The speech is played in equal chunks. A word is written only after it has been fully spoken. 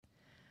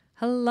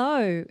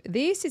Hello,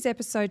 this is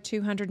episode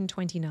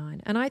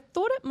 229, and I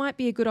thought it might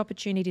be a good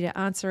opportunity to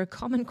answer a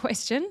common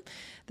question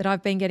that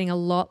I've been getting a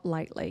lot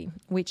lately,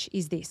 which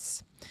is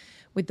this.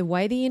 With the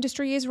way the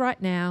industry is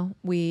right now,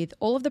 with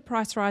all of the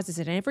price rises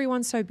and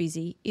everyone so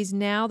busy, is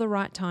now the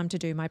right time to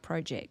do my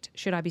project?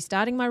 Should I be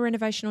starting my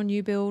renovation or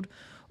new build,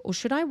 or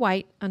should I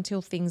wait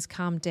until things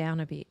calm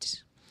down a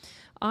bit?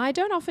 I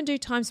don't often do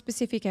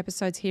time-specific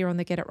episodes here on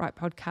the Get It Right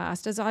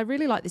podcast, as I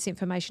really like this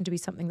information to be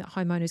something that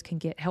homeowners can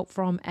get help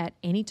from at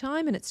any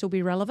time and it still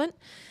be relevant.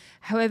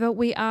 However,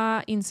 we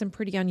are in some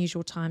pretty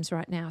unusual times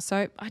right now,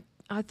 so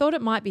I thought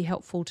it might be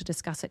helpful to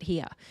discuss it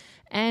here.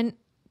 And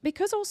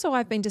because also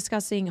I've been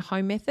discussing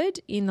home method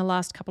in the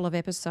last couple of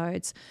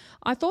episodes,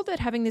 I thought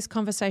that having this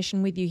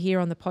conversation with you here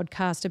on the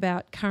podcast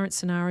about current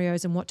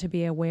scenarios and what to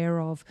be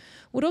aware of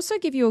would also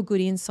give you a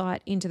good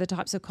insight into the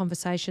types of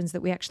conversations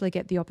that we actually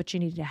get the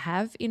opportunity to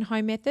have in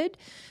home method,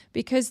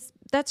 because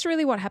that's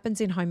really what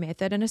happens in home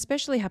method, and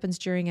especially happens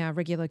during our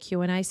regular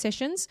Q&A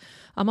sessions.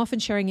 I'm often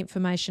sharing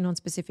information on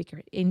specific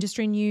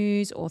industry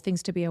news or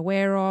things to be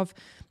aware of,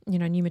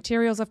 new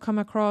materials I've come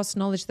across,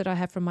 knowledge that I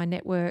have from my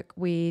network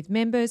with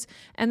members.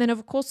 And then,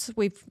 of course,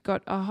 we've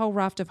got a whole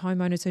raft of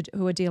homeowners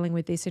who are dealing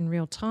with this in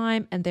real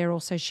time, and they're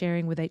also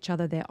sharing with each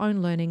other their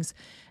own learnings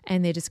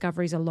and their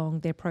discoveries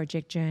along their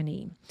project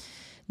journey.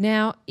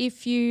 Now,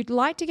 if you'd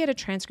like to get a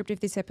transcript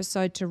of this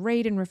episode to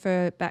read and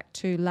refer back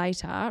to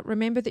later,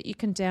 remember that you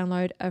can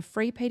download a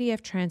free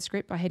PDF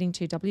transcript by heading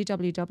to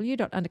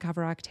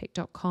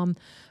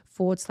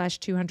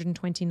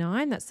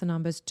www.undercoverarchitect.com/229. That's the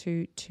numbers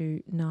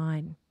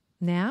 229.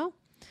 Now,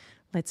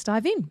 let's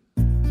dive in.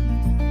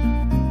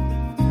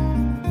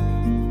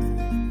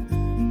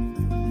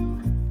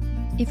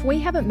 If we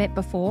haven't met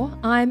before,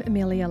 I'm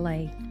Amelia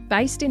Lee.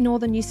 Based in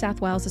northern New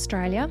South Wales,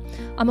 Australia,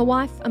 I'm a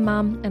wife, a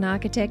mum, an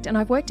architect, and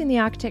I've worked in the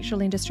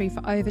architectural industry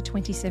for over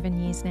 27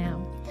 years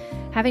now.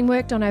 Having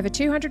worked on over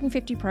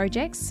 250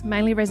 projects,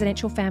 mainly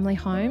residential family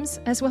homes,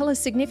 as well as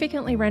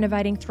significantly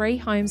renovating 3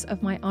 homes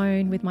of my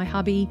own with my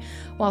hubby,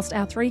 whilst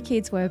our 3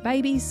 kids were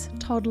babies,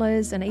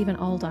 toddlers, and even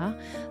older,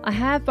 I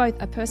have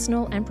both a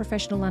personal and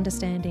professional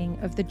understanding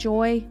of the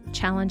joy,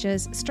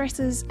 challenges,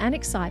 stresses, and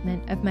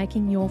excitement of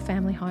making your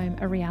family home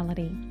a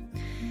reality.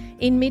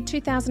 In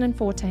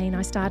mid-2014,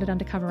 I started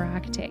Undercover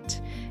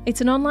Architect.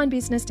 It's an online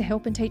business to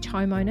help and teach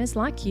homeowners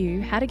like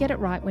you how to get it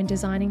right when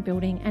designing,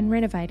 building and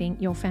renovating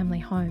your family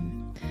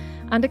home.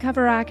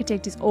 Undercover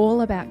Architect is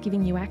all about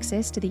giving you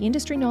access to the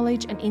industry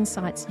knowledge and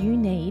insights you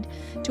need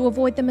to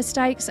avoid the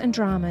mistakes and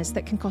dramas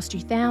that can cost you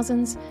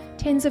thousands,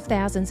 tens of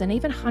thousands and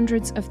even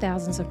hundreds of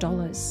thousands of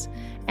dollars.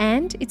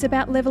 And it's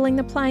about levelling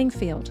the playing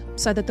field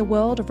so that the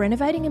world of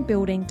renovating and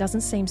building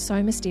doesn't seem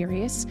so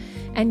mysterious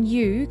and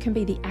you can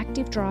be the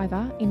active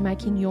driver in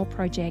making your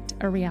project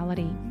a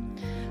reality.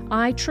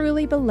 I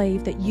truly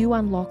believe that you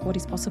unlock what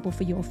is possible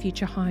for your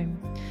future home.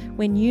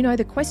 When you know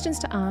the questions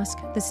to ask,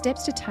 the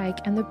steps to take,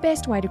 and the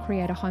best way to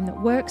create a home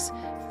that works,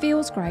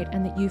 feels great,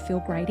 and that you feel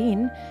great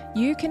in,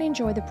 you can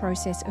enjoy the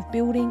process of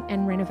building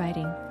and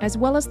renovating, as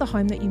well as the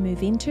home that you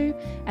move into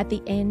at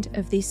the end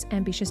of this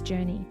ambitious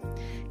journey.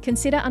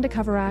 Consider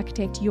Undercover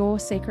Architect your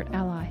secret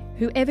ally,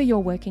 whoever you're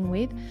working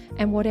with,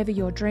 and whatever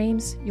your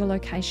dreams, your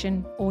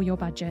location, or your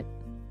budget.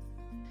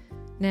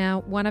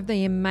 Now, one of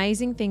the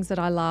amazing things that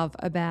I love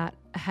about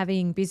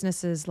having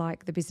businesses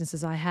like the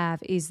businesses I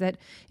have is that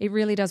it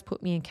really does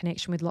put me in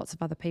connection with lots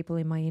of other people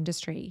in my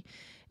industry.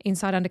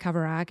 Inside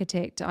Undercover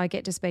Architect, I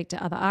get to speak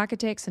to other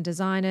architects and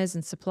designers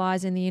and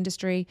suppliers in the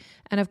industry.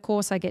 And of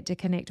course, I get to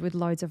connect with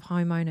loads of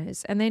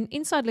homeowners. And then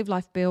inside Live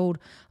Life Build,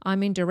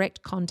 I'm in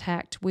direct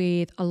contact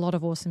with a lot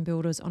of awesome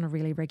builders on a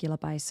really regular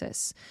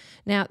basis.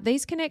 Now,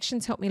 these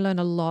connections help me learn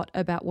a lot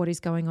about what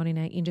is going on in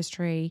our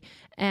industry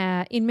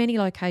in many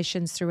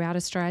locations throughout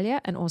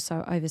Australia and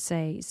also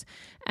overseas.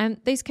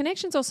 And these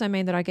connections also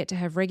mean that I get to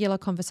have regular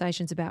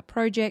conversations about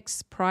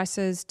projects,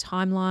 prices,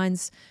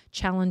 timelines,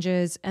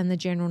 challenges, and the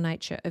general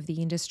nature of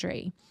the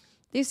industry.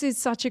 This is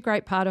such a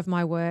great part of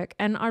my work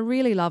and I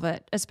really love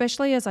it,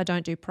 especially as I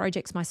don't do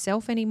projects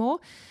myself anymore.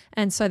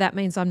 And so that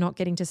means I'm not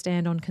getting to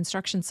stand on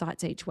construction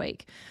sites each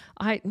week.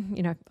 I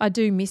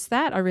do miss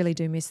that. I really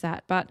do miss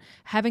that. But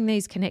having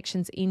these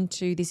connections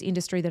into this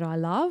industry that I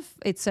love,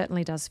 it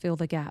certainly does fill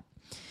the gap.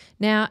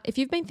 Now, if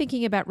you've been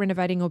thinking about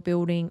renovating or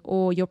building,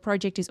 or your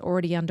project is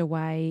already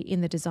underway in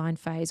the design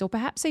phase, or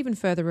perhaps even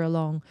further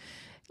along,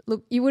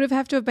 look, you would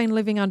have to have been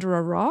living under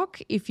a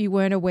rock if you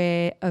weren't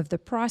aware of the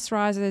price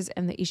rises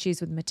and the issues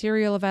with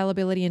material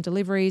availability and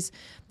deliveries,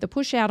 the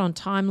push out on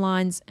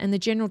timelines, and the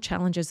general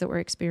challenges that we're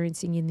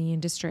experiencing in the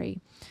industry.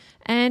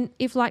 And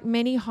if, like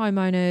many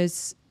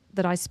homeowners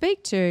that I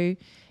speak to,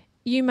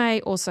 you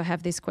may also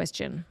have this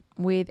question.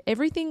 With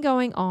everything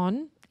going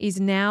on, is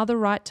now the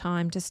right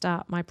time to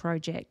start my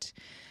project?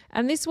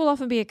 And this will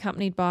often be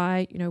accompanied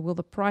by, will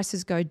the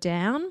prices go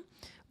down?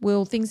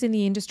 Will things in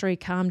the industry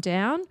calm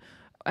down?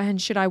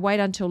 And should I wait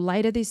until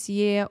later this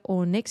year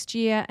or next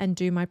year and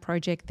do my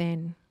project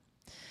then?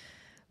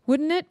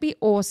 Wouldn't it be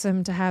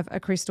awesome to have a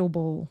crystal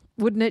ball?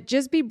 Wouldn't it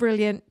just be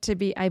brilliant to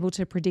be able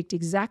to predict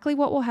exactly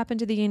what will happen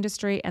to the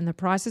industry and the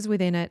prices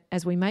within it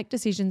as we make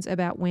decisions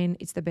about when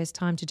it's the best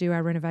time to do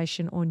our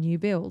renovation or new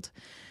build?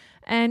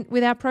 And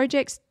with our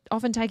projects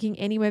often taking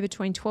anywhere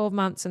between 12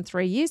 months and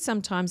 3 years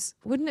sometimes,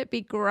 wouldn't it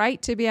be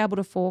great to be able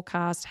to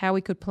forecast how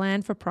we could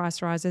plan for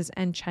price rises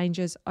and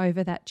changes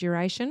over that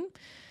duration?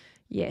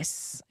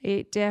 Yes,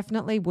 it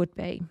definitely would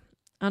be.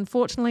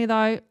 Unfortunately,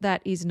 though,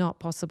 that is not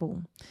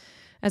possible.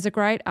 As a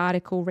great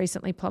article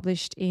recently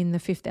published in The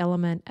Fifth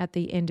Element at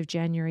the end of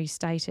January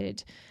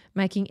stated,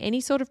 making any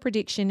sort of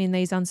prediction in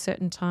these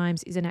uncertain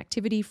times is an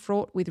activity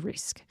fraught with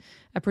risk.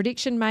 A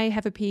prediction may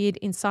have appeared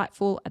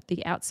insightful at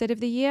the outset of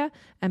the year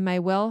and may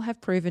well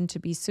have proven to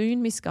be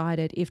soon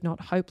misguided, if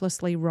not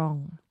hopelessly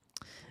wrong.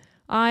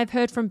 I've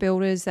heard from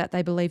builders that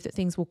they believe that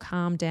things will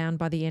calm down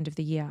by the end of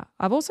the year.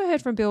 I've also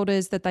heard from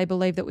builders that they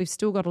believe that we've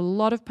still got a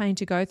lot of pain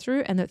to go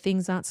through and that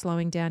things aren't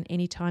slowing down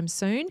anytime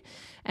soon.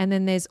 And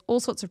then there's all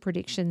sorts of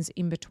predictions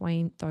in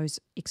between those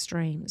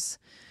extremes.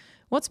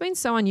 What's been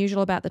so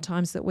unusual about the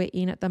times that we're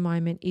in at the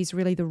moment is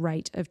really the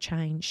rate of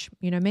change.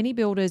 Many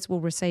builders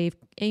will receive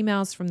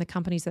emails from the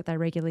companies that they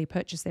regularly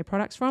purchase their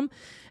products from,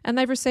 and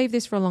they've received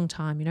this for a long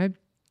time,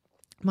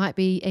 Might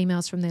be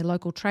emails from their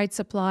local trade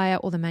supplier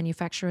or the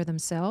manufacturer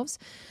themselves.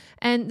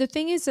 And the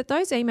thing is that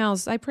those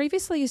emails, they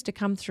previously used to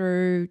come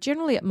through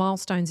generally at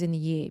milestones in the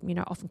year,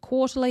 often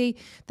quarterly.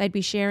 They'd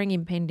be sharing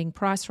impending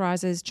price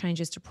rises,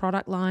 changes to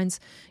product lines.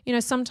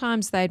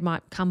 Sometimes they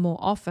might come more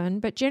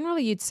often, but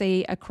generally you'd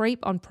see a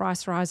creep on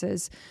price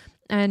rises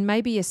and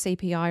maybe a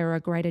CPI or a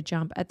greater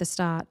jump at the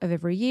start of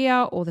every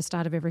year or the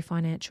start of every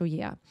financial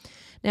year.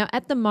 Now,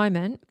 at the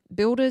moment,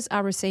 builders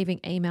are receiving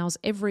emails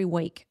every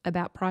week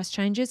about price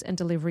changes and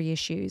delivery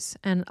issues.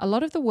 And a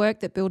lot of the work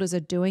that builders are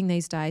doing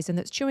these days, and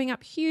that's chewing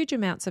up huge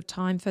amounts of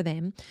time for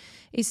them,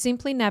 is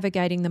simply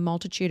navigating the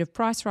multitude of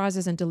price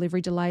rises and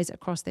delivery delays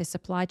across their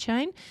supply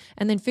chain,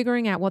 and then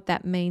figuring out what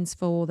that means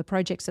for the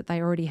projects that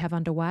they already have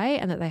underway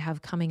and that they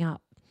have coming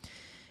up.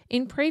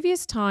 In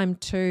previous time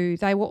too,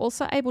 they were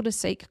also able to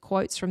seek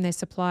quotes from their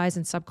suppliers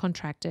and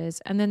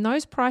subcontractors, and then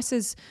those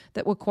prices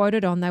that were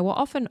quoted on, they were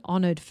often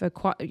honoured for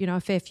quite,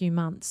 a fair few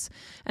months.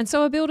 And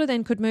so a builder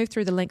then could move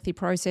through the lengthy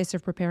process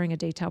of preparing a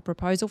detailed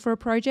proposal for a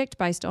project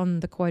based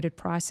on the quoted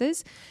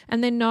prices,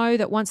 and then know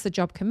that once the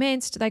job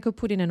commenced, they could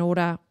put in an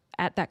order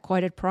at that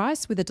quoted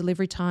price with a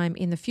delivery time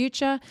in the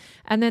future,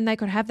 and then they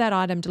could have that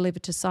item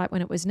delivered to site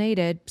when it was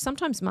needed,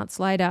 sometimes months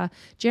later,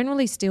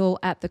 generally still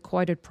at the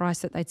quoted price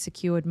that they'd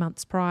secured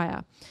months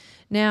prior.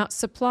 Now,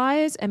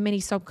 suppliers and many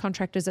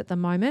subcontractors at the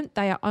moment,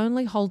 they are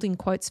only holding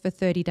quotes for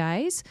 30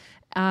 days,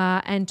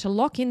 and to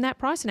lock in that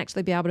price and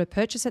actually be able to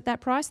purchase at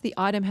that price, the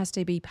item has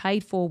to be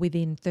paid for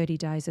within 30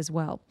 days as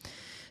well.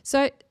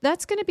 So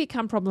that's going to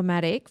become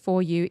problematic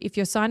for you if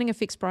you're signing a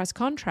fixed price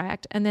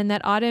contract and then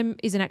that item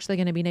isn't actually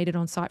going to be needed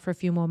on site for a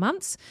few more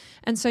months.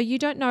 And so you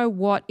don't know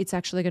what it's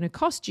actually going to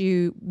cost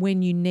you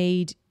when you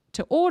need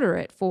to order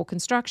it for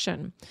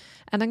construction.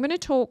 And I'm going to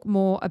talk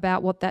more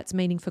about what that's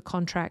meaning for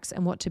contracts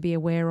and what to be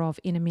aware of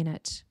in a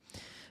minute.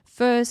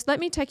 First, let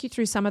me take you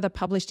through some of the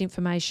published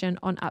information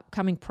on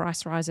upcoming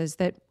price rises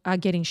that are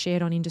getting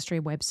shared on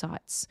industry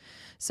websites.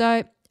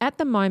 So at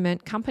the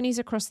moment, companies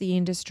across the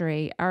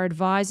industry are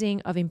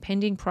advising of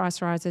impending price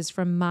rises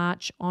from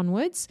March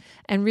onwards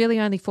and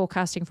really only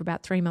forecasting for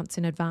about 3 months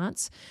in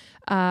advance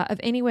of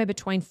anywhere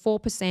between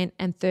 4%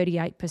 and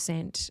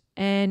 38%.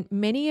 And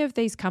many of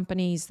these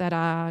companies that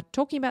are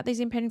talking about these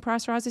impending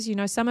price rises,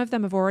 some of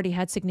them have already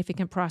had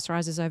significant price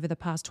rises over the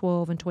past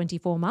 12 and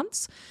 24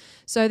 months.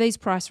 So these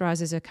price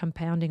rises are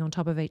compounding on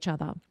top of each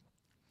other.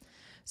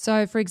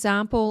 So, for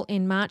example,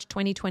 in March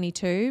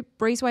 2022,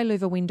 Breezeway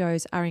louver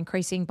windows are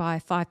increasing by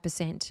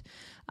 5%.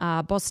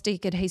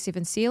 Bostik adhesive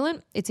and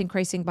sealant, it's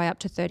increasing by up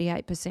to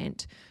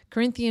 38%.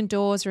 Corinthian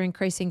doors are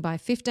increasing by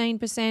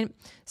 15%.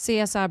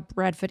 CSR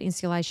Bradford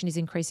insulation is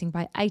increasing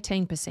by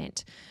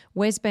 18%.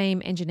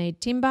 Wesbeam engineered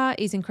timber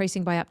is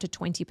increasing by up to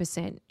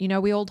 20%.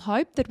 We all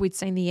hoped that we'd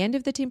seen the end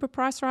of the timber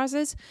price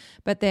rises,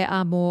 but there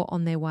are more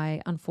on their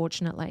way,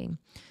 unfortunately.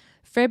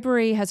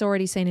 February has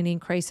already seen an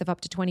increase of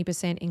up to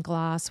 20% in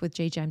glass with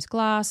G. James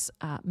Glass,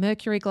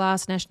 Mercury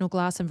Glass, National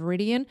Glass and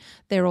Viridian.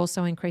 They're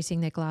also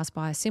increasing their glass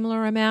by a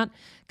similar amount.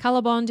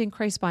 Colorbond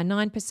increased by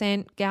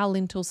 9%. Gal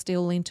Lintel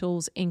steel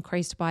lintels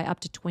increased by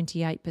up to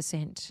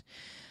 28%.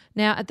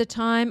 Now, at the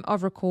time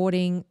of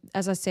recording,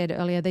 as I said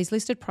earlier, these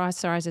listed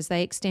price rises,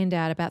 they extend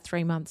out about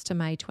 3 months to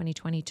May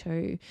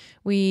 2022,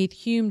 with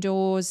Hume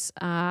doors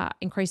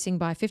increasing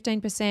by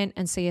 15%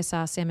 and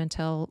CSR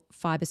Cementel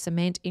fibre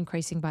cement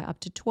increasing by up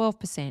to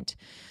 12%.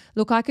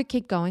 Look, I could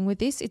keep going with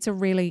this. It's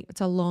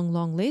a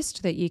long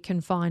list that you can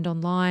find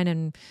online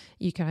and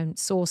you can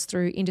source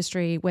through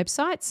industry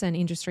websites and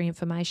industry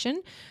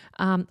information.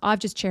 I've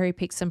just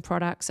cherry-picked some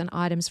products and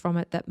items from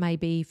it that may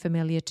be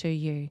familiar to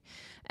you.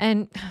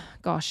 And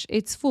gosh, gosh,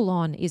 it's full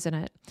on, isn't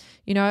it?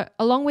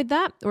 Along with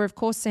that, we're of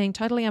course seeing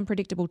totally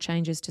unpredictable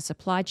changes to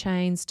supply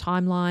chains,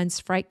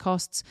 timelines, freight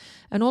costs,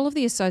 and all of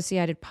the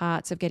associated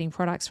parts of getting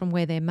products from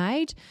where they're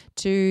made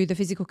to the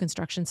physical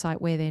construction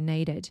site where they're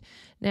needed.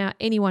 Now,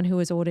 anyone who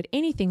has ordered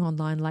anything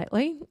online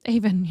lately,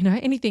 even,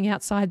 anything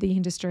outside the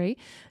industry,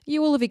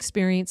 you will have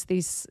experienced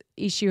this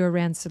issue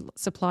around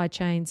supply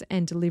chains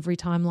and delivery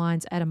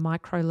timelines at a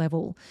micro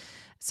level.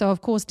 So,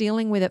 of course,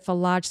 dealing with it for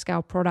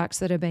large-scale products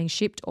that are being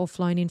shipped or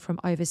flown in from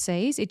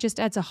overseas, it just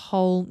adds a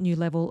whole new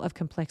level of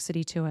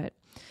complexity to it.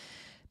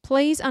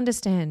 Please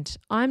understand,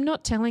 I'm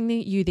not telling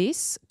you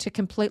this to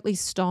completely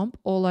stomp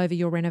all over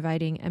your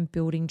renovating and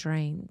building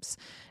dreams.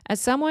 As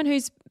someone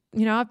who's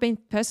I've been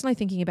personally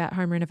thinking about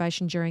home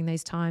renovation during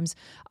these times.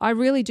 I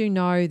really do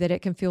know that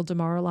it can feel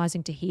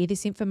demoralising to hear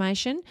this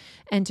information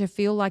and to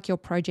feel like your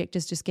project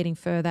is just getting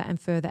further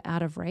and further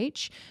out of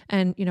reach.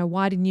 And,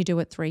 why didn't you do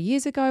it 3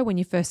 years ago when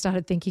you first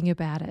started thinking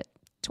about it?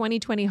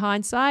 2020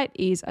 hindsight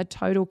is a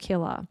total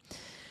killer.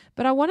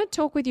 But I want to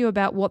talk with you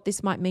about what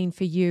this might mean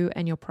for you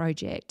and your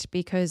project,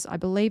 because I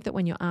believe that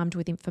when you're armed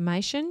with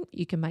information,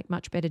 you can make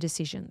much better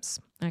decisions.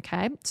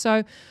 Okay,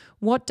 so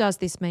what does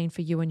this mean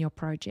for you and your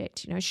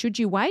project? Should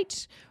you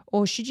wait,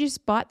 or should you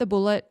just bite the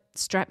bullet,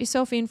 strap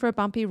yourself in for a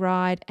bumpy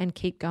ride and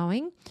keep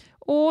going?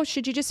 Or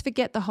should you just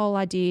forget the whole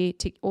idea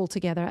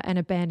altogether and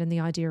abandon the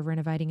idea of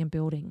renovating and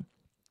building?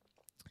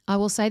 I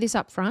will say this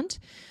up front.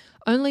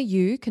 Only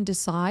you can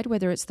decide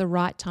whether it's the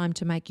right time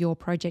to make your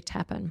project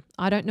happen.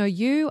 I don't know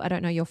you. I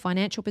don't know your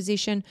financial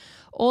position.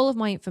 All of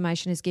my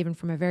information is given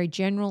from a very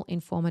general,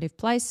 informative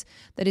place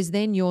that is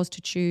then yours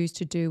to choose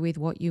to do with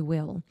what you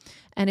will.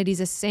 And it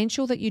is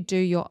essential that you do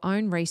your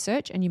own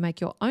research and you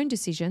make your own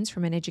decisions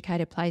from an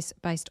educated place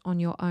based on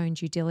your own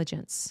due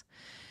diligence.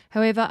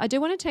 However, I do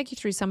want to take you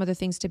through some of the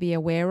things to be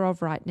aware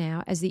of right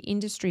now as the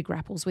industry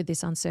grapples with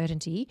this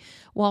uncertainty,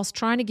 whilst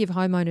trying to give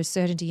homeowners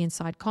certainty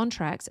inside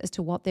contracts as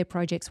to what their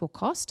projects will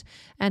cost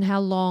and how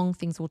long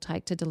things will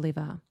take to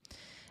deliver.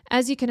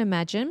 As you can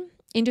imagine,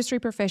 industry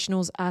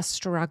professionals are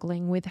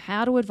struggling with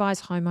how to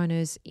advise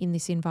homeowners in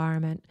this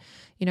environment.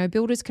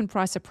 Builders can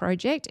price a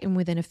project and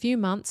within a few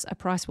months, a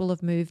price will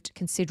have moved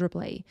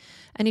considerably.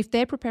 And if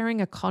they're preparing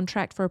a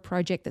contract for a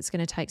project that's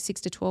going to take 6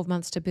 to 12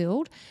 months to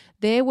build,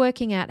 they're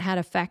working out how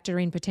to factor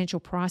in potential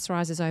price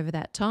rises over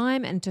that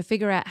time and to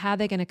figure out how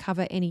they're going to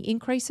cover any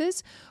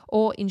increases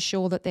or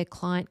ensure that their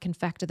client can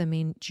factor them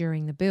in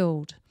during the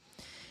build.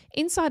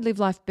 Inside Live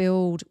Life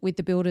Build, with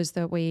the builders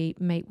that we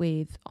meet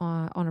with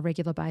on a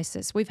regular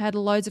basis, we've had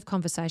loads of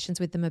conversations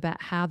with them about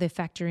how they're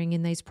factoring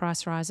in these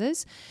price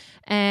rises.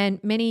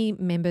 And many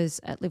members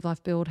at Live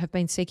Life Build have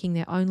been seeking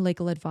their own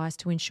legal advice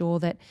to ensure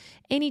that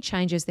any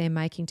changes they're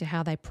making to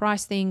how they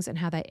price things and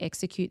how they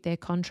execute their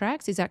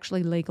contracts is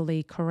actually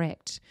legally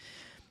correct.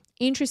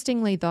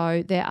 Interestingly,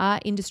 though, there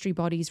are industry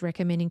bodies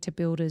recommending to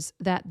builders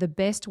that the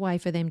best way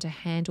for them to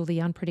handle the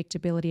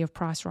unpredictability of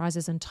price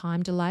rises and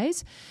time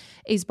delays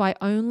is by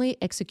only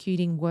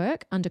executing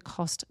work under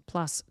cost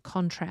plus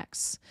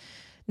contracts.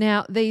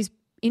 Now, these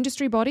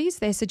industry bodies,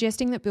 they're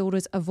suggesting that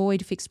builders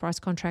avoid fixed price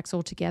contracts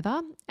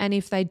altogether. And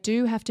if they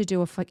do have to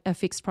do a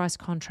fixed price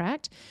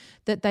contract,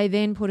 that they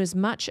then put as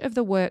much of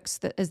the works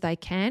as they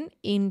can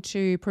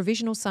into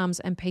provisional sums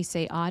and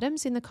PC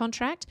items in the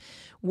contract,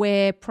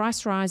 where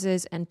price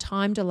rises and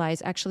time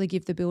delays actually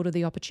give the builder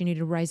the opportunity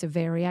to raise a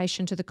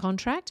variation to the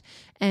contract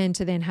and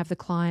to then have the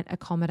client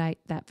accommodate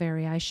that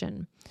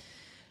variation.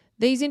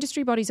 These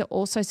industry bodies are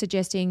also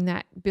suggesting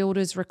that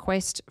builders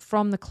request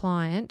from the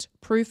client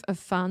proof of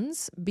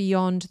funds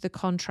beyond the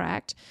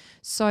contract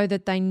so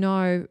that they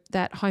know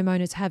that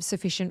homeowners have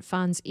sufficient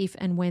funds if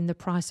and when the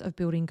price of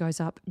building goes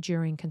up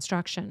during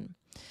construction.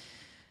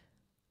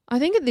 I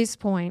think at this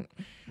point,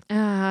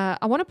 I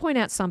want to point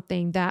out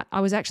something that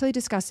I was actually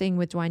discussing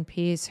with Dwayne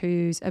Pearce,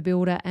 who's a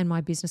builder and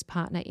my business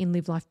partner in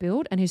Live Life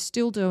Build and who's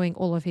still doing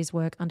all of his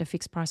work under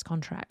fixed price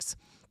contracts.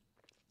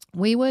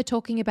 We were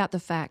talking about the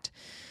fact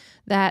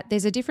that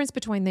there's a difference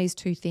between these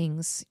two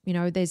things.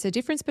 There's a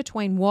difference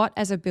between what,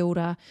 as a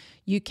builder,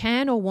 you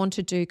can or want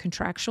to do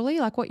contractually,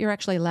 like what you're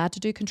actually allowed to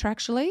do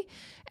contractually,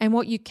 and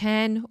what you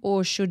can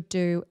or should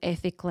do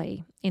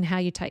ethically in how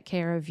you take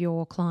care of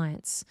your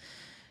clients.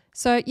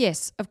 So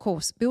yes, of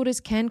course, builders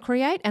can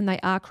create, and they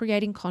are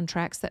creating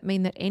contracts that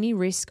mean that any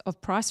risk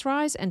of price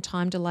rise and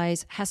time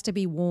delays has to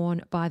be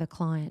borne by the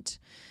client.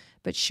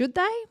 But should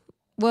they?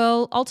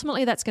 Well,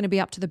 ultimately that's going to be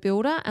up to the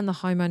builder and the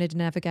homeowner to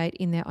navigate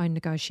in their own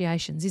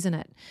negotiations, isn't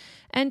it?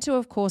 And to,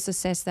 of course,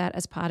 assess that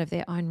as part of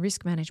their own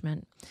risk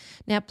management.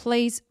 Now,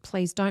 please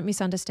don't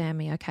misunderstand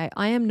me, okay?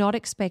 I am not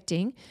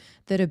expecting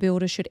that a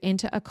builder should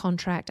enter a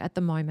contract at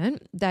the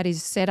moment that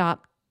is set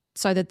up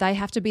so that they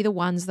have to be the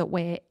ones that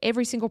wear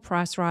every single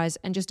price rise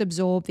and just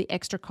absorb the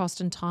extra cost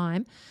and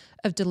time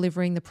of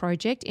delivering the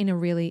project in a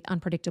really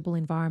unpredictable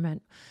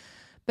environment.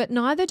 But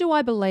neither do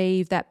I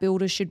believe that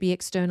builders should be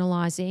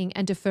externalising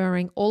and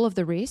deferring all of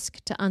the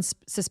risk to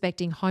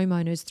unsuspecting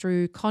homeowners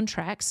through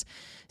contracts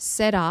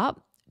set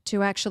up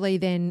to actually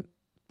then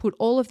put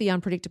all of the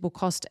unpredictable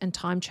cost and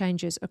time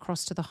changes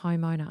across to the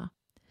homeowner.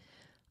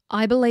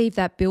 I believe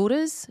that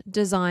builders,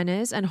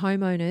 designers, and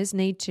homeowners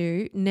need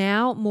to,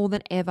 now more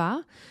than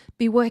ever,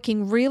 be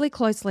working really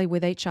closely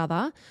with each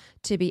other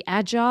to be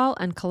agile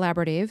and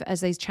collaborative as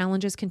these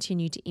challenges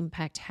continue to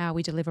impact how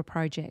we deliver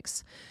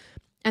projects.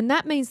 And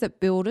that means that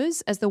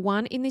builders, as the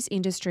one in this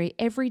industry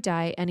every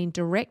day and in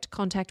direct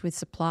contact with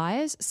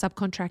suppliers,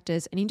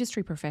 subcontractors, and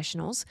industry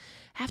professionals,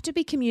 have to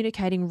be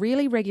communicating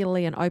really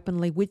regularly and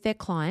openly with their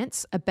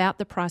clients about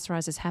the price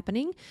rises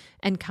happening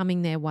and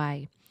coming their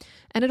way.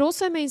 And it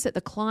also means that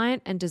the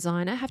client and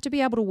designer have to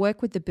be able to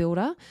work with the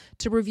builder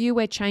to review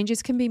where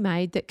changes can be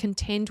made that can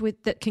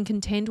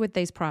contend with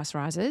these price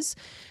rises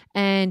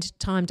and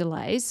time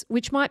delays,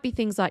 which might be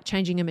things like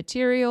changing a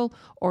material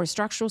or a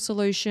structural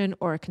solution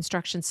or a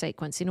construction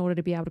sequence in order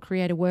to be able to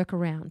create a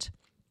workaround.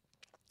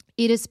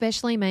 It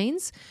especially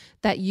means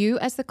that you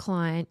as the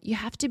client, you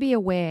have to be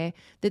aware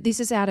that this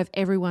is out of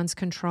everyone's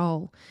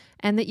control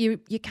and that you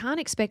can't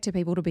expect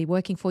people to be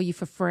working for you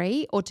for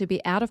free or to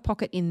be out of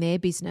pocket in their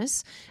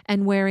business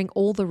and wearing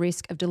all the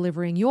risk of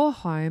delivering your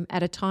home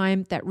at a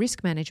time that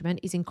risk management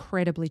is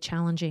incredibly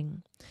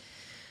challenging.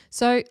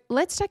 So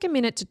let's take a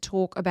minute to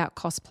talk about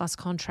cost plus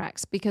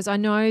contracts, because I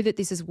know that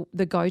this is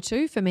the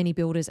go-to for many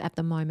builders at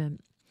the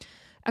moment.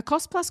 A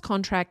cost plus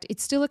contract,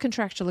 it's still a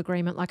contractual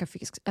agreement like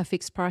a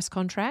fixed price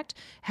contract.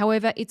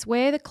 However, it's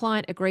where the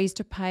client agrees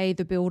to pay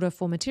the builder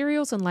for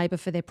materials and labour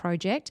for their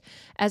project,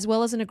 as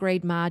well as an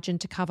agreed margin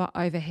to cover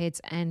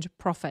overheads and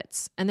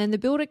profits. And then the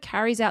builder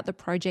carries out the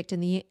project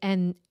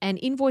and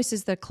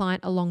invoices the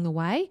client along the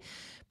way,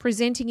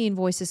 presenting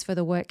invoices for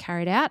the work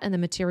carried out and the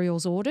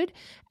materials ordered,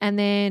 and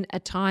then a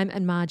time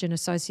and margin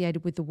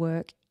associated with the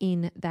work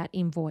in that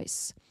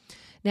invoice.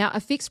 Now,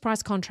 a fixed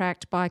price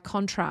contract, by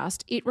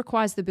contrast, it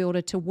requires the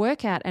builder to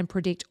work out and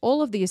predict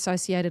all of the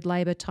associated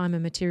labour, time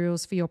and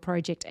materials for your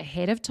project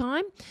ahead of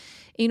time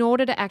in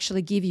order to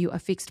actually give you a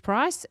fixed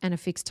price and a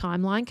fixed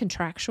timeline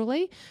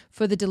contractually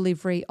for the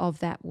delivery of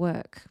that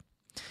work.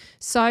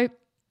 So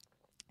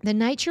the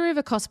nature of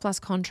a cost plus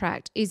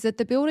contract is that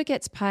the builder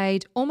gets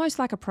paid almost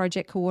like a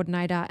project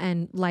coordinator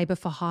and labour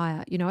for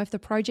hire. You know, if the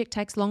project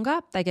takes longer,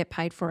 they get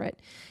paid for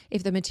it.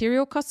 If the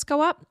material costs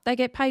go up, they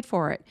get paid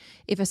for it.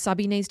 If a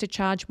subby needs to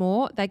charge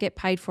more, they get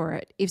paid for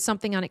it. If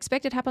something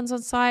unexpected happens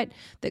on site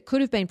that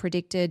could have been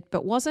predicted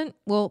but wasn't,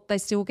 well, they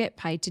still get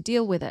paid to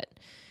deal with it.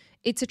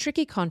 It's a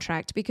tricky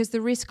contract because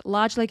the risk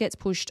largely gets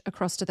pushed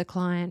across to the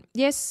client.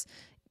 Yes,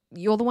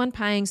 you're the one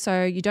paying,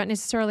 so you don't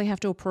necessarily have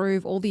to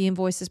approve all the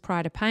invoices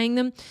prior to paying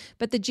them.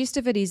 But the gist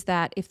of it is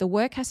that if the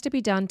work has to be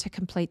done to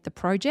complete the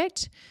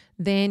project,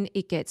 then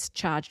it gets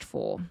charged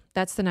for.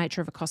 That's the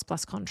nature of a cost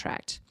plus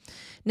contract.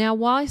 Now,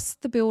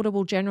 whilst the builder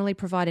will generally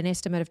provide an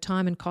estimate of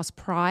time and cost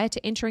prior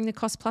to entering the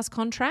cost plus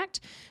contract,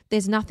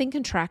 there's nothing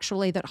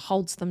contractually that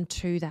holds them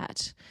to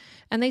that.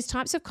 And these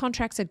types of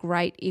contracts are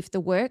great if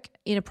the work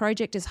in a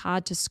project is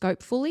hard to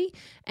scope fully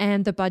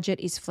and the budget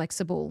is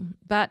flexible.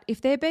 But if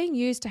they're being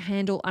used to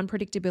handle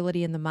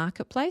unpredictability in the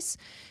marketplace,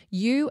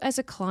 you as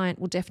a client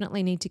will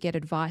definitely need to get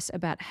advice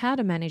about how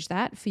to manage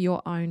that for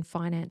your own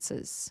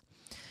finances.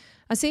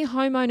 I see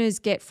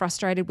homeowners get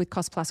frustrated with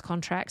cost plus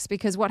contracts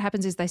because what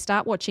happens is they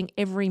start watching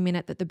every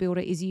minute that the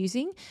builder is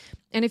using.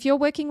 And if you're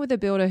working with a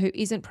builder who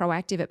isn't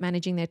proactive at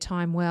managing their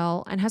time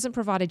well and hasn't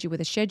provided you with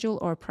a schedule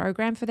or a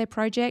program for their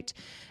project,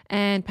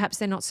 and perhaps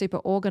they're not super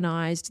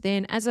organised,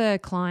 then as a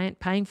client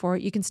paying for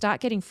it, you can start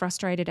getting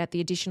frustrated at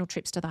the additional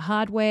trips to the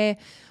hardware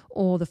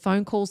or the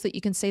phone calls that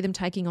you can see them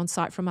taking on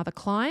site from other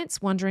clients,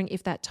 wondering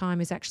if that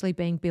time is actually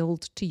being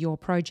billed to your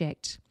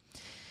project.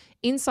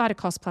 Inside a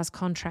cost plus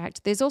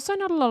contract, there's also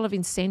not a lot of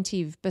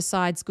incentive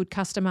besides good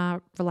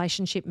customer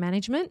relationship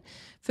management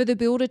for the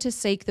builder to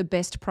seek the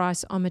best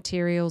price on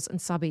materials and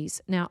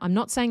subbies. Now, I'm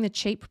not saying the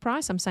cheap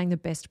price, I'm saying the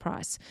best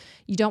price.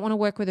 You don't want to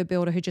work with a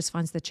builder who just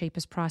finds the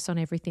cheapest price on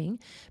everything,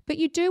 but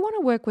you do want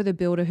to work with a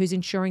builder who's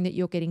ensuring that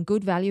you're getting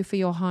good value for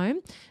your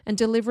home and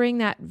delivering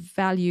that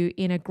value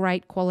in a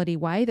great quality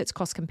way that's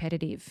cost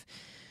competitive.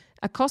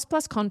 A cost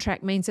plus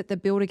contract means that the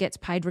builder gets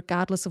paid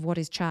regardless of what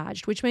is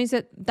charged, which means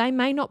that they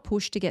may not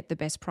push to get the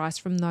best price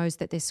from those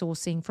that they're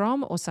sourcing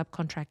from or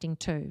subcontracting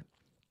to.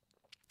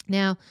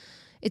 Now,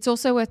 it's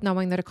also worth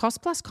knowing that a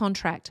cost plus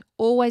contract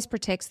always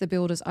protects the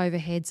builder's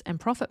overheads and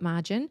profit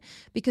margin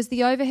because the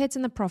overheads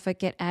and the profit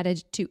get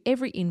added to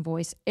every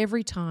invoice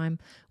every time,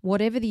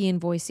 whatever the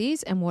invoice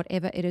is and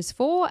whatever it is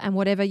for and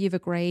whatever you've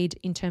agreed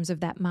in terms of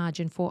that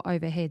margin for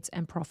overheads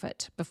and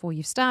profit before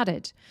you've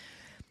started.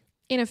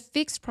 In a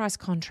fixed price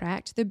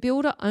contract, the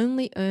builder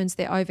only earns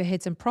their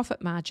overheads and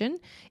profit margin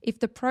if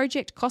the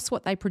project costs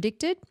what they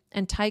predicted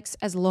and takes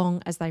as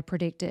long as they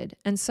predicted.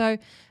 And so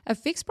a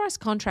fixed price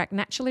contract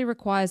naturally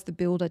requires the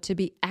builder to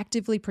be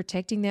actively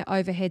protecting their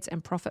overheads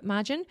and profit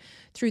margin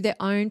through their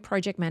own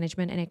project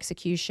management and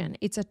execution.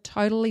 It's a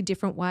totally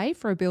different way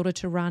for a builder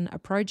to run a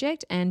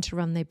project and to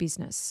run their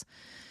business.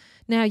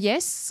 Now,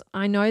 yes,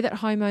 I know that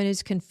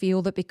homeowners can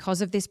feel that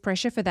because of this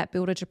pressure for that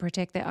builder to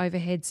protect their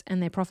overheads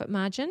and their profit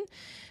margin,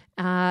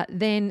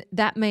 then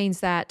that means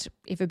that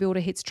if a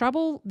builder hits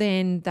trouble,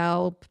 then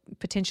they'll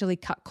potentially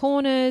cut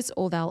corners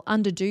or they'll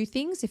underdo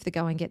things if the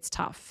going gets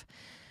tough.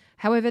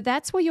 However,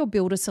 that's where your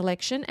builder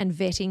selection and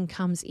vetting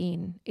comes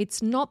in.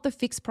 It's not the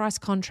fixed price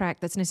contract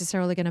that's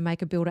necessarily going to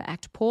make a builder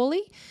act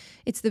poorly.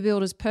 It's the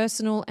builder's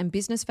personal and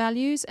business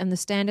values and the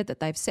standard that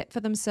they've set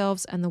for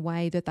themselves and the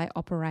way that they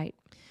operate.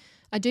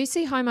 I do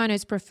see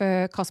homeowners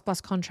prefer cost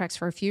plus contracts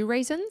for a few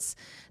reasons.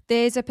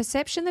 There's a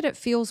perception that it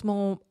feels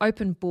more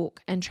open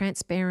book and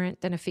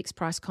transparent than a fixed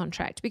price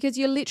contract because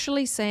you're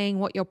literally seeing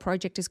what your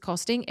project is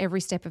costing every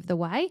step of the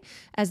way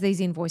as these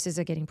invoices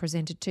are getting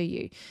presented to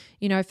you.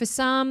 You know, for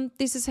some,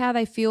 this is how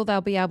they feel they'll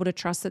be able to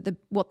trust that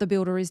what the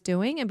builder is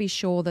doing and be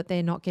sure that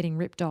they're not getting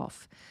ripped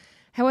off.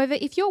 However,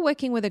 if you're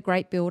working with a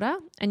great builder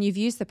and you've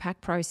used the PAC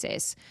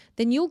process,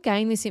 then you'll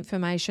gain this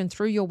information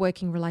through your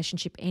working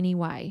relationship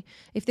anyway.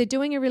 If they're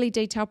doing a really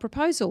detailed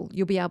proposal,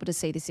 you'll be able to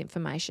see this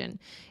information.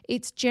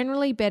 It's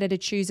generally better to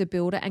choose a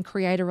builder and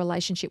create a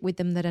relationship with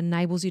them that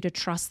enables you to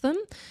trust them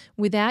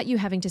without you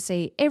having to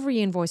see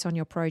every invoice on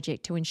your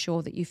project to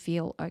ensure that you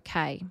feel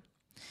okay.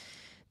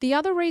 The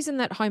other reason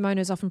that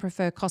homeowners often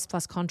prefer cost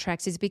plus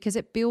contracts is because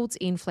it builds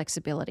in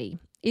flexibility.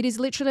 It is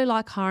literally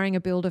like hiring a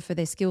builder for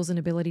their skills and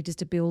abilities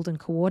to build and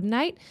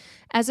coordinate,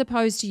 as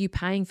opposed to you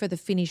paying for the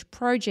finished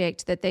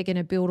project that they're going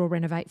to build or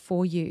renovate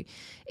for you.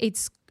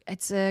 It's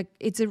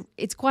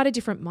quite a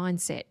different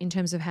mindset in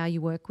terms of how you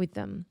work with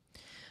them.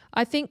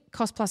 I think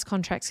cost plus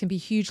contracts can be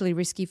hugely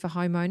risky for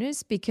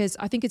homeowners because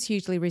I think it's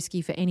hugely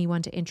risky for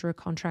anyone to enter a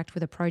contract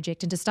with a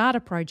project and to start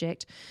a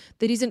project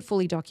that isn't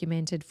fully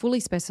documented, fully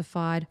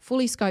specified,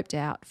 fully scoped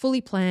out,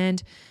 fully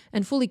planned,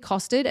 and fully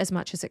costed as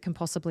much as it can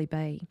possibly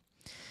be.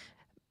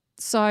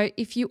 So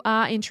if you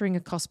are entering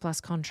a cost plus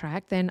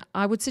contract, then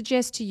I would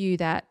suggest to you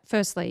that,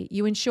 firstly,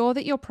 you ensure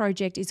that your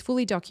project is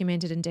fully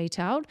documented and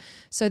detailed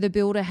so the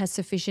builder has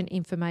sufficient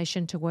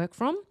information to work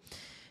from.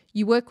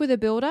 You work with a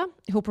builder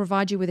who'll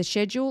provide you with a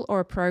schedule or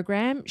a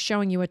program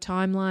showing you a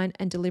timeline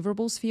and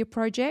deliverables for your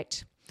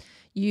project.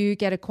 You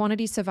get a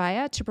quantity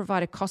surveyor to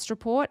provide a cost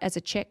report as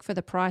a check for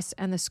the price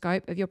and the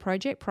scope of your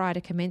project prior to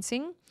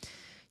commencing.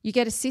 You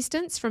get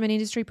assistance from an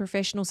industry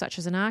professional such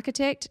as an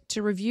architect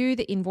to review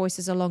the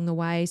invoices along the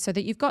way so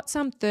that you've got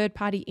some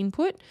third-party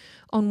input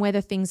on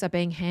whether things are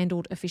being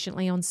handled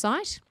efficiently on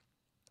site.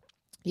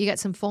 You get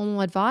some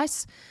formal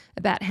advice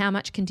about how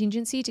much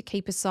contingency to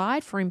keep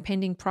aside for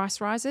impending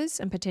price rises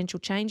and potential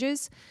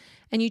changes.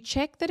 And you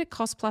check that a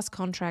cost plus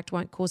contract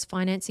won't cause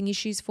financing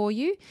issues for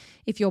you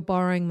if you're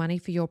borrowing money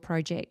for your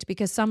project,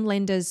 because some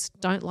lenders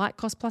don't like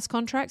cost plus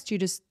contracts due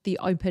to the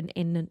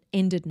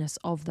open-endedness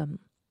of them.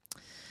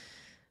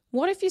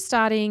 What if you're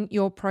starting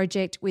your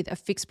project with a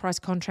fixed price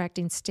contract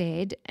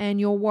instead and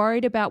you're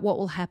worried about what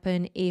will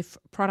happen if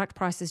product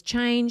prices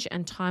change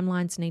and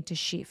timelines need to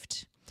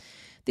shift?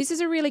 This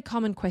is a really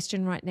common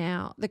question right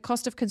now. The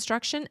cost of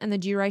construction and the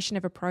duration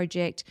of a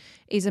project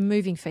is a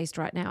moving feast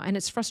right now, and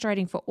it's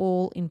frustrating for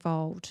all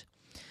involved.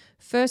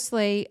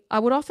 Firstly, I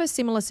would offer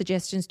similar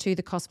suggestions to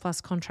the cost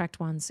plus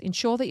contract ones.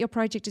 Ensure that your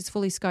project is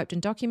fully scoped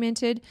and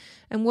documented,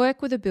 and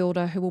work with a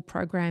builder who will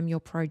program your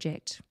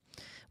project.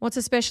 What's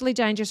especially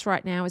dangerous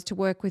right now is to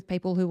work with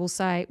people who will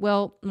say,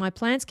 well, my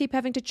plans keep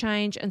having to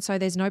change and so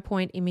there's no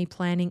point in me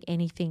planning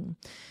anything.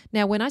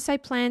 Now, when I say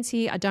plans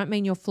here, I don't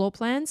mean your floor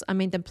plans. I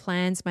mean the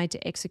plans made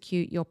to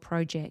execute your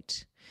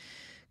project.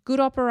 Good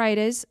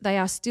operators, they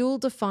are still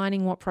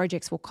defining what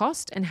projects will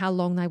cost and how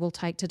long they will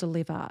take to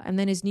deliver. And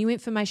then as new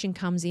information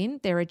comes in,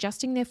 they're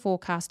adjusting their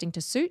forecasting to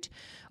suit,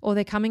 or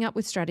they're coming up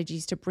with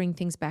strategies to bring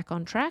things back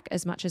on track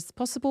as much as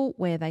possible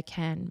where they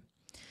can.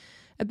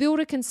 A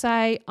builder can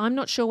say, I'm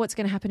not sure what's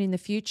going to happen in the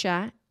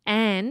future,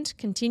 and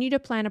continue to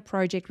plan a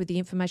project with the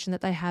information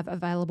that they have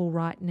available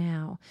right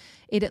now.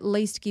 It at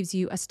least gives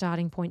you a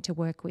starting point to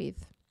work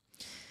with.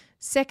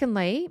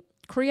 Secondly,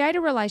 create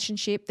a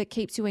relationship that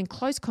keeps you in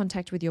close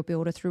contact with your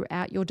builder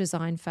throughout your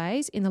design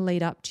phase in the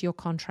lead up to your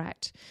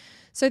contract.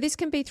 So this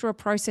can be through a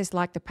process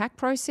like the PAC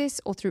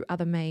process or through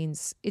other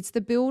means. It's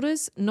the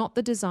builders, not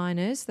the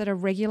designers, that are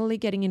regularly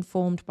getting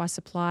informed by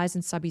suppliers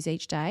and subbies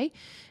each day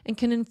and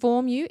can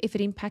inform you if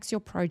it impacts your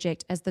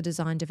project as the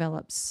design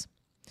develops.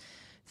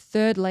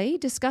 Thirdly,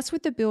 discuss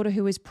with the builder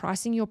who is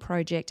pricing your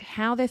project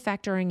how they're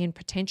factoring in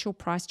potential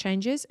price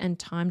changes and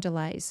time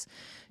delays.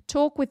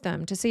 Talk with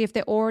them to see if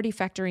they're already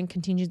factoring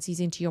contingencies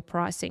into your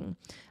pricing.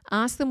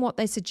 Ask them what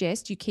they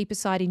suggest you keep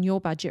aside in your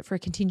budget for a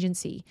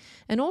contingency,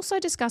 and also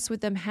discuss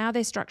with them how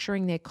they're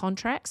structuring their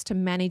contracts to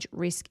manage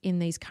risk in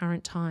these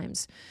current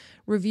times.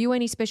 Review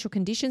any special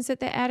conditions that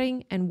they're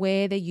adding and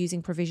where they're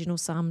using provisional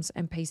sums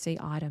and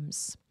PC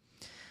items.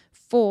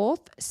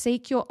 Fourth,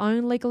 seek your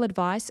own legal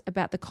advice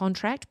about the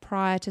contract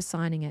prior to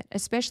signing it,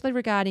 especially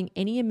regarding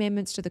any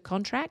amendments to the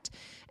contract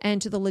and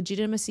to the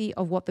legitimacy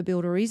of what the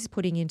builder is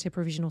putting into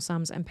provisional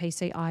sums and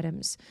PC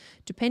items.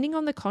 Depending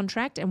on the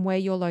contract and where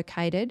you're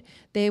located,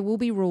 there will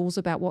be rules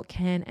about what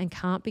can and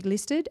can't be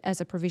listed as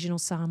a provisional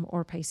sum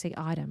or a PC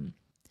item.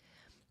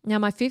 Now,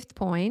 my fifth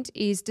point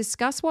is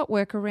discuss what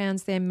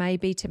workarounds there may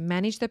be to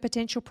manage the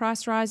potential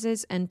price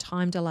rises and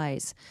time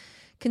delays.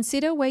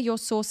 Consider where you're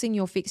sourcing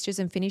your fixtures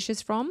and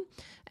finishes from,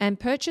 and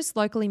purchase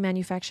locally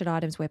manufactured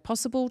items where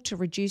possible to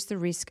reduce the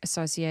risk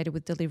associated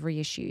with delivery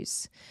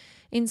issues.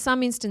 In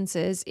some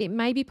instances, it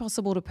may be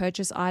possible to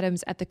purchase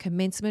items at the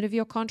commencement of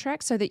your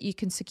contract so that you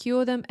can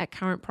secure them at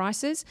current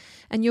prices,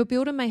 and your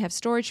builder may have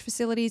storage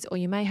facilities, or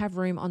you may have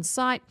room on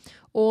site,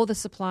 or the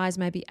suppliers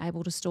may be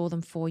able to store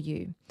them for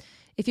you.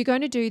 If you're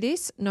going to do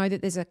this, know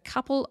that there's a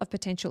couple of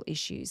potential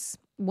issues.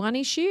 One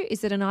issue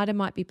is that an item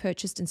might be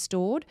purchased and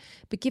stored,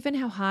 but given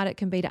how hard it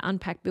can be to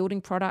unpack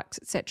building products,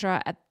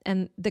 etc.,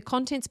 and the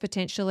contents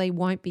potentially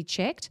won't be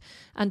checked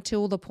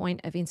until the point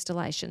of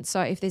installation.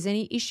 So if there's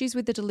any issues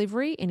with the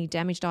delivery, any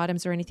damaged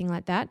items or anything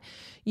like that,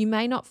 you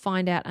may not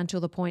find out until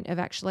the point of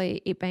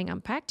actually it being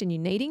unpacked and you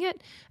needing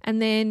it,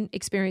 and then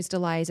experience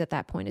delays at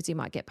that point as you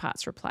might get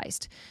parts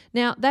replaced.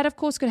 Now, that of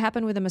course could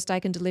happen with a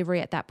mistaken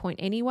delivery at that point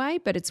anyway,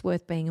 but it's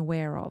worth being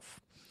aware of.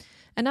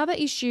 Another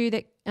issue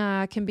that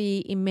can be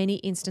in many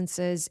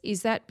instances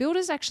is that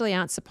builders actually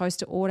aren't supposed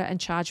to order and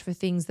charge for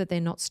things that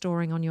they're not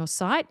storing on your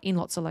site in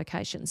lots of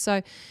locations.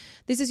 So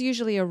this is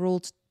usually a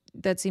rule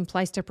that's in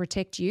place to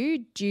protect you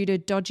due to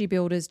dodgy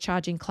builders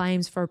charging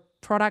claims for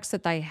products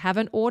that they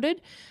haven't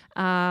ordered,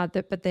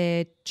 but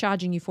they're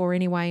charging you for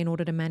anyway in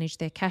order to manage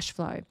their cash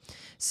flow.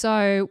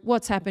 So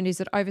what's happened is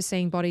that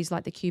overseeing bodies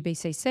like the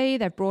QBCC,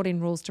 they've brought in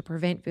rules to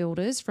prevent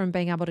builders from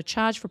being able to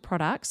charge for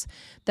products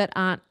that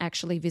aren't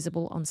actually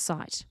visible on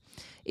site.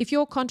 If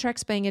your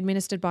contract's being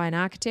administered by an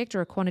architect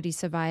or a quantity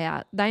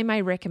surveyor, they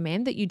may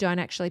recommend that you don't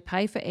actually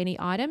pay for any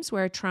items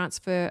where a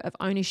transfer of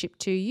ownership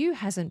to you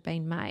hasn't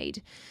been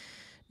made.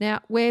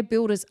 Now, where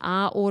builders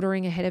are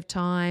ordering ahead of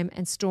time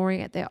and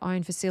storing at their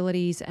own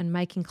facilities and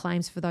making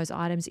claims for those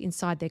items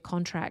inside their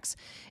contracts,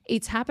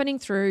 it's happening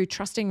through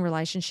trusting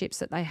relationships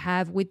that they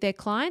have with their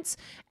clients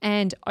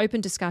and open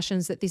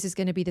discussions that this is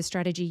going to be the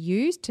strategy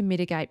used to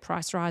mitigate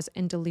price rise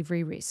and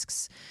delivery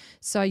risks.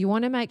 So you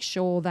want to make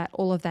sure that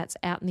all of that's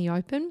out in the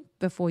open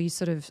before you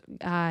sort of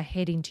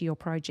head into your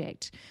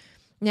project.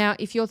 Now,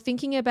 if you're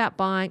thinking about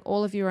buying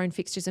all of your own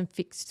fixtures and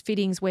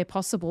fittings where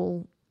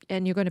possible,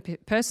 and you're going to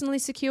personally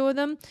secure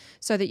them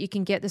so that you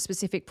can get the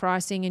specific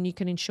pricing and you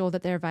can ensure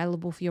that they're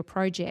available for your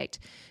project,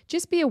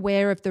 just be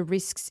aware of the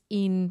risks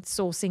in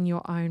sourcing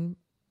your own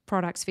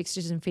products,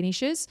 fixtures and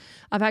finishes.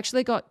 I've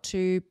actually got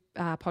two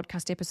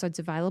podcast episodes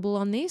available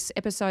on this.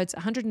 Episodes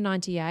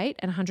 198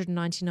 and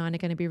 199 are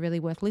going to be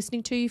really worth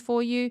listening to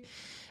for you.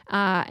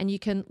 And you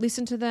can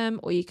listen to them,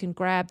 or you can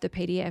grab the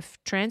PDF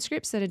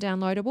transcripts that are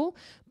downloadable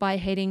by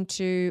heading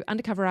to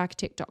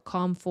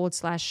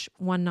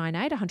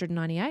undercoverarchitect.com/198,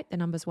 198, the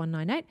number's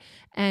 198,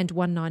 and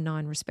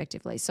 199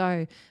 respectively.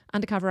 So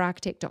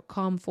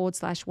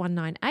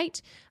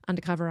undercoverarchitect.com/198,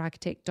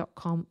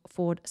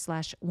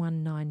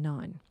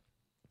 undercoverarchitect.com/199.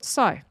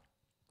 So,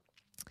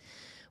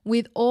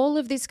 with all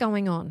of this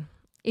going on,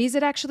 is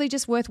it actually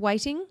just worth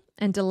waiting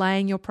and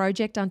delaying your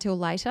project until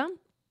later?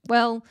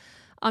 Well,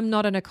 I'm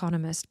not an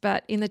economist,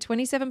 but in the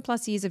 27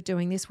 plus years of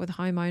doing this with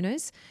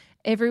homeowners,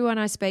 everyone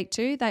I speak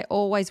to, they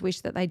always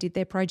wish that they did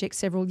their project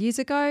several years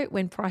ago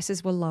when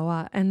prices were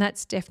lower, and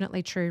that's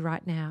definitely true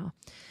right now.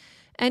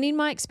 And in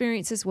my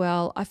experience as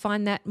well, I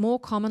find that more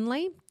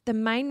commonly, the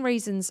main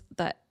reasons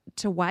that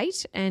to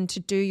wait and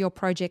to do your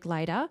project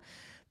later,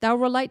 they'll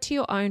relate to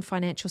your own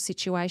financial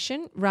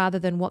situation rather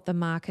than what the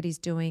market is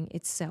doing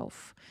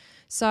itself.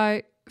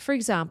 So, for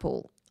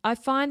example, I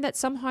find that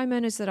some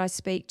homeowners that I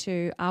speak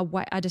to are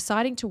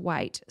deciding to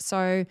wait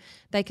so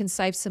they can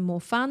save some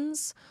more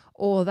funds,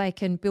 or they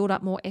can build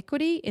up more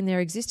equity in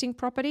their existing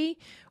property,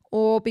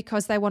 or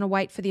because they want to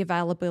wait for the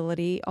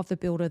availability of the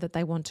builder that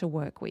they want to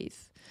work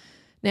with.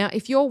 Now,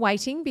 if you're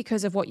waiting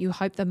because of what you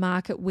hope the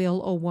market will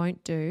or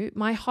won't do,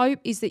 my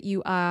hope is that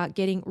you are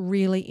getting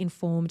really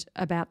informed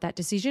about that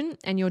decision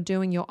and you're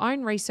doing your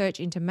own research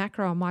into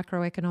macro and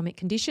microeconomic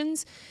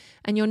conditions,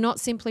 and you're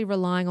not simply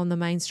relying on the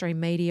mainstream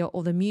media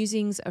or the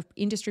musings of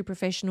industry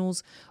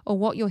professionals or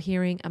what you're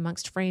hearing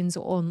amongst friends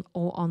or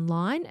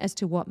online as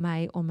to what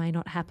may or may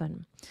not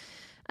happen.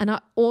 And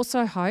I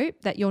also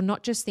hope that you're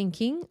not just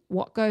thinking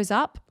what goes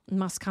up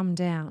must come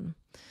down.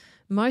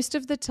 Most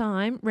of the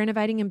time,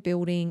 renovating and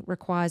building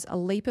requires a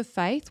leap of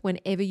faith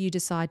whenever you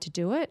decide to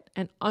do it,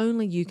 and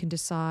only you can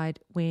decide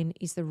when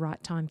is the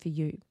right time for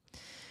you.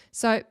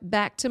 So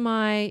back to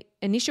my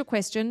initial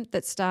question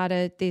that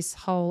started this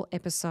whole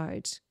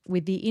episode.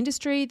 With the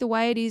industry the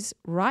way it is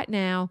right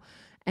now,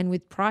 and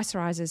with price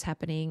rises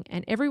happening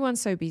and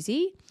everyone's so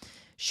busy,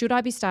 should I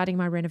be starting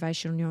my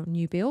renovation or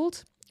new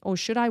build, or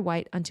should I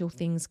wait until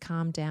things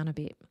calm down a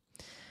bit?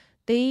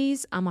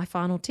 These are my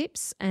final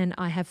tips, and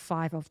I have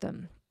 5 of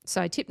them.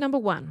 So tip number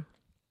 1,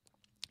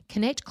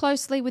 connect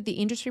closely with the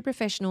industry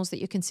professionals that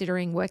you're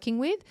considering working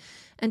with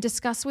and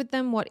discuss with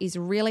them what is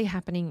really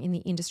happening in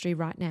the industry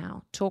right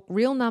now. Talk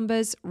real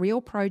numbers,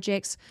 real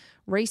projects,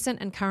 recent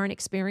and current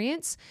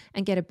experience,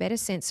 and get a better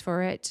sense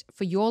for it,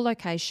 for your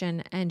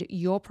location and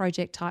your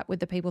project type with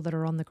the people that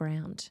are on the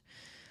ground.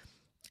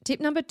 Tip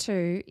number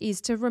 2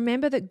 is to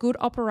remember that good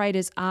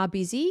operators are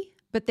busy,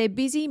 but they're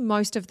busy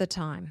most of the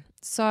time.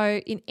 So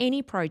in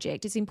any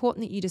project, it's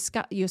important that you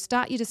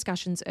start your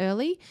discussions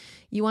early,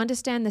 you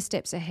understand the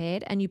steps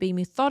ahead, and you be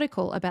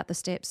methodical about the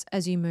steps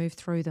as you move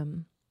through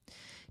them.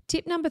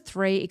 Tip number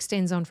 3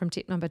 extends on from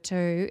tip number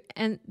 2,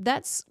 and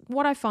that's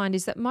what I find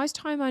is that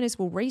most homeowners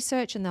will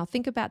research and they'll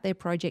think about their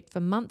project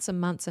for months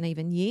and months and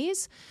even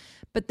years.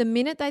 But the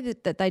minute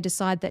that they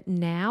decide that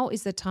now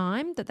is the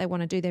time that they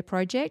want to do their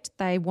project,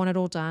 they want it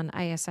all done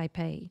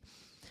ASAP.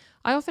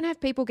 I often have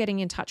people getting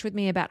in touch with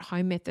me about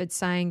Home Method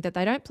saying that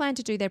they don't plan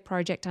to do their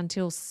project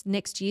until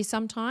next year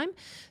sometime,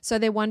 so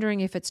they're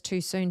wondering if it's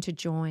too soon to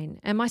join.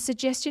 And my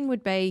suggestion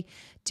would be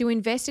to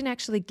invest in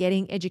actually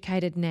getting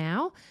educated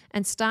now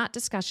and start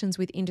discussions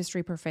with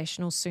industry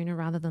professionals sooner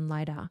rather than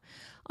later.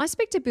 I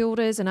speak to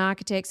builders and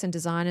architects and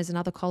designers and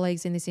other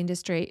colleagues in this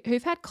industry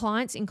who've had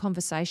clients in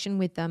conversation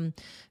with them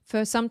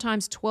for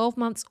sometimes 12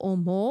 months or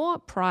more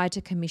prior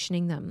to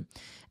commissioning them.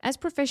 As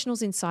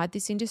professionals inside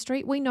this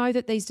industry, we know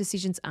that these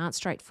decisions aren't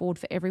straightforward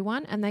for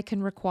everyone and they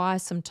can require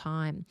some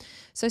time.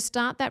 So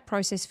start that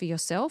process for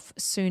yourself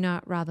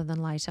sooner rather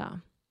than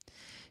later.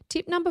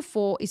 Tip number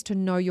 4 is to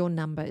know your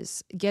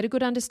numbers. Get a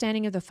good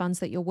understanding of the funds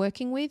that you're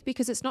working with,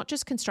 because it's not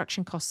just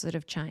construction costs that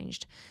have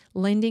changed.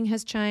 Lending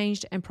has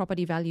changed and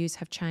property values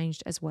have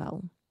changed as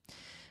well.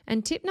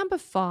 And tip number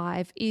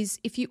 5 is,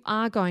 if you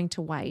are going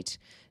to wait,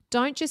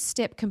 don't just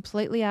step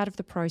completely out of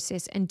the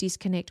process and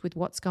disconnect with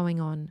what's going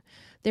on.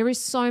 There is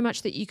so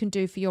much that you can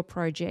do for your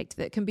project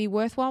that can be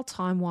worthwhile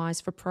time-wise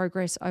for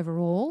progress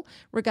overall,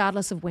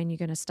 regardless of when you're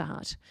going to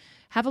start.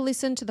 Have a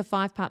listen to the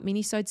 5-part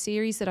minisode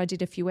series that I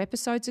did a few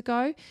episodes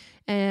ago,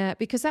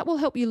 because that will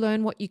help you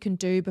learn what you can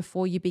do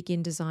before you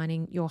begin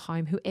designing your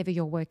home, whoever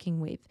you're working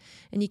with.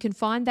 And you can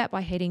find that by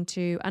heading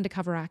to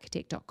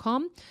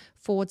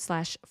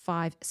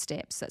undercoverarchitect.com/5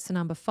 steps. That's the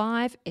number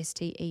 5,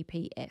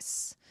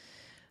 STEPS.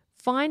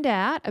 Find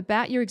out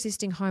about your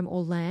existing home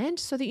or land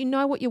so that you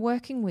know what you're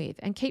working with,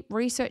 and keep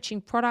researching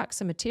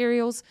products and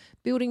materials,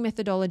 building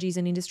methodologies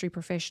and industry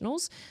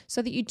professionals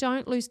so that you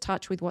don't lose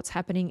touch with what's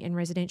happening in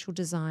residential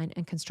design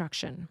and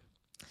construction.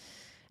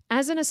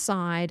 As an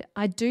aside,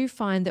 I do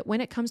find that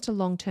when it comes to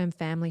long-term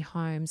family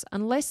homes,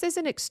 unless there's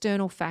an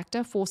external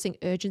factor forcing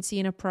urgency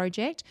in a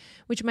project,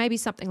 which may be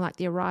something like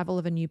the arrival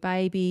of a new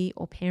baby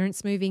or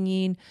parents moving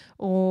in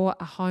or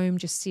a home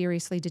just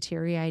seriously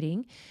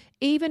deteriorating,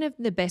 even in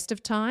the best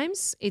of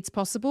times, it's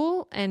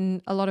possible,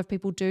 and a lot of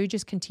people do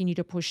just continue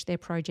to push their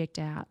project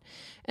out.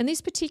 And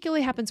this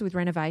particularly happens with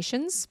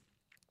renovations.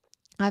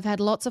 I've had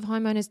lots of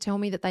homeowners tell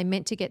me that they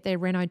meant to get their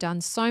reno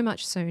done so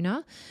much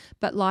sooner,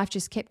 but life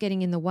just kept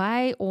getting in the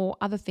way, or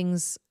other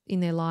things in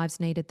their lives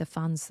needed the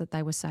funds that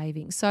they were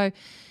saving. So,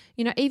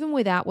 even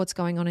without what's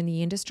going on in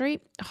the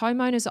industry,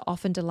 homeowners are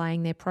often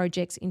delaying their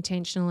projects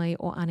intentionally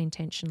or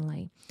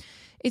unintentionally.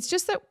 It's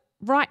just that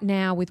right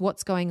now, with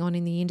what's going on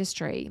in the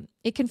industry,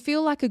 it can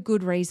feel like a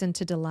good reason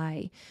to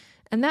delay.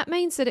 And that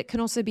means that it can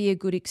also be a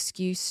good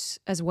excuse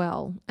as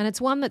well. And it's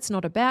one that's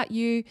not about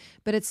you,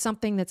 but it's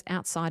something that's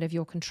outside of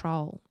your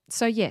control.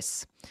 So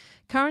yes,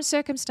 current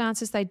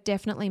circumstances, they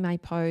definitely may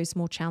pose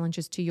more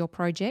challenges to your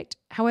project.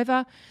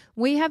 However,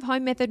 we have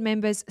Home Method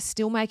members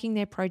still making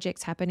their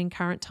projects happen in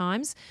current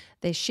times.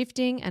 They're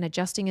shifting and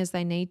adjusting as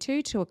they need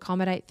to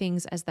accommodate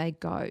things as they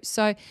go.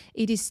 So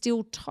it is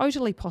still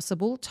totally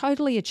possible,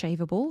 totally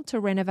achievable to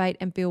renovate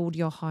and build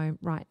your home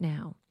right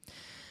now.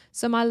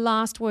 So my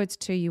last words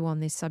to you on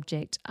this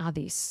subject are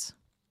this.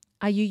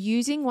 Are you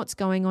using what's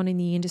going on in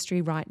the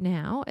industry right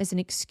now as an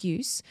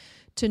excuse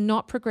to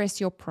not progress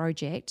your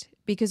project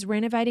because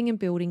renovating and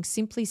building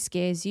simply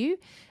scares you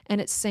and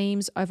it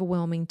seems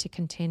overwhelming to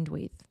contend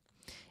with?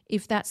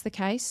 If that's the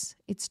case,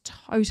 it's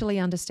totally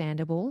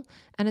understandable,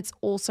 and it's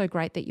also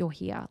great that you're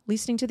here,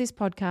 listening to this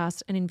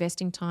podcast and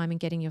investing time in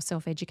getting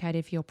yourself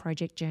educated for your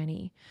project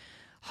journey.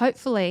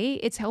 Hopefully,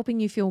 it's helping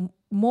you feel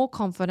more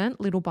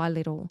confident little by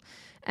little.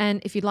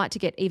 And if you'd like to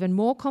get even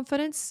more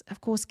confidence,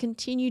 of course,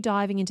 continue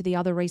diving into the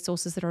other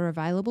resources that are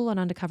available on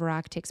Undercover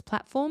Architect's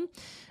platform.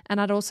 And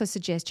I'd also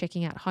suggest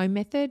checking out Home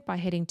Method by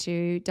heading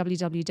to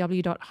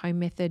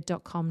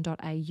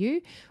www.homemethod.com.au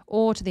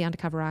or to the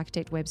Undercover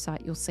Architect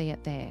website. You'll see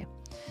it there.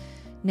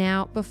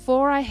 Now,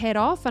 before I head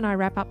off and I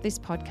wrap up this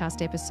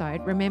podcast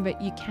episode, remember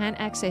you can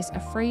access a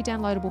free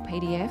downloadable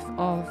PDF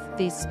of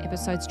this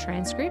episode's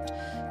transcript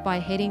by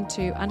heading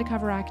to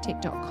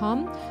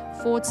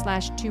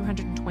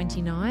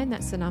undercoverarchitect.com/229.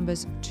 That's the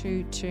numbers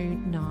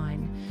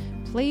 229.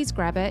 Please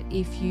grab it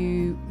if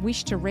you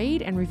wish to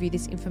read and review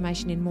this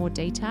information in more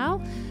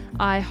detail.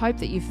 I hope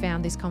that you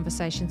found this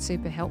conversation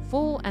super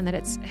helpful and that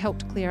it's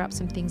helped clear up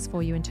some things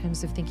for you in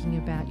terms of thinking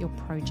about your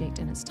project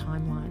and its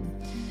timeline.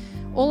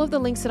 All of the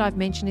links that I've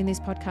mentioned in this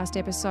podcast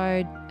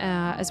episode,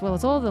 as well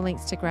as all of the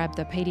links to grab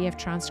the PDF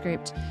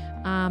transcript,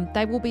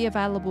 they will be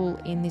available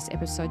in this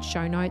episode's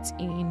show notes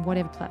in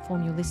whatever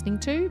platform you're listening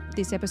to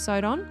this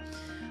episode on.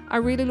 I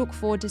really look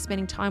forward to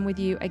spending time with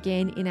you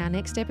again in our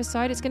next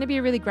episode. It's going to be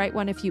a really great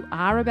one if you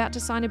are about to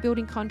sign a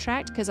building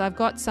contract, because I've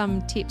got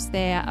some tips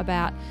there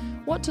about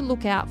what to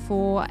look out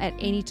for at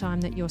any time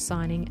that you're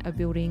signing a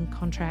building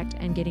contract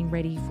and getting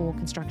ready for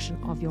construction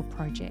of your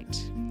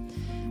project.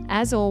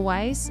 As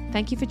always,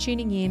 thank you for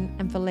tuning in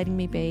and for letting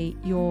me be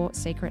your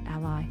secret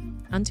ally.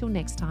 Until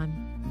next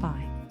time,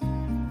 bye.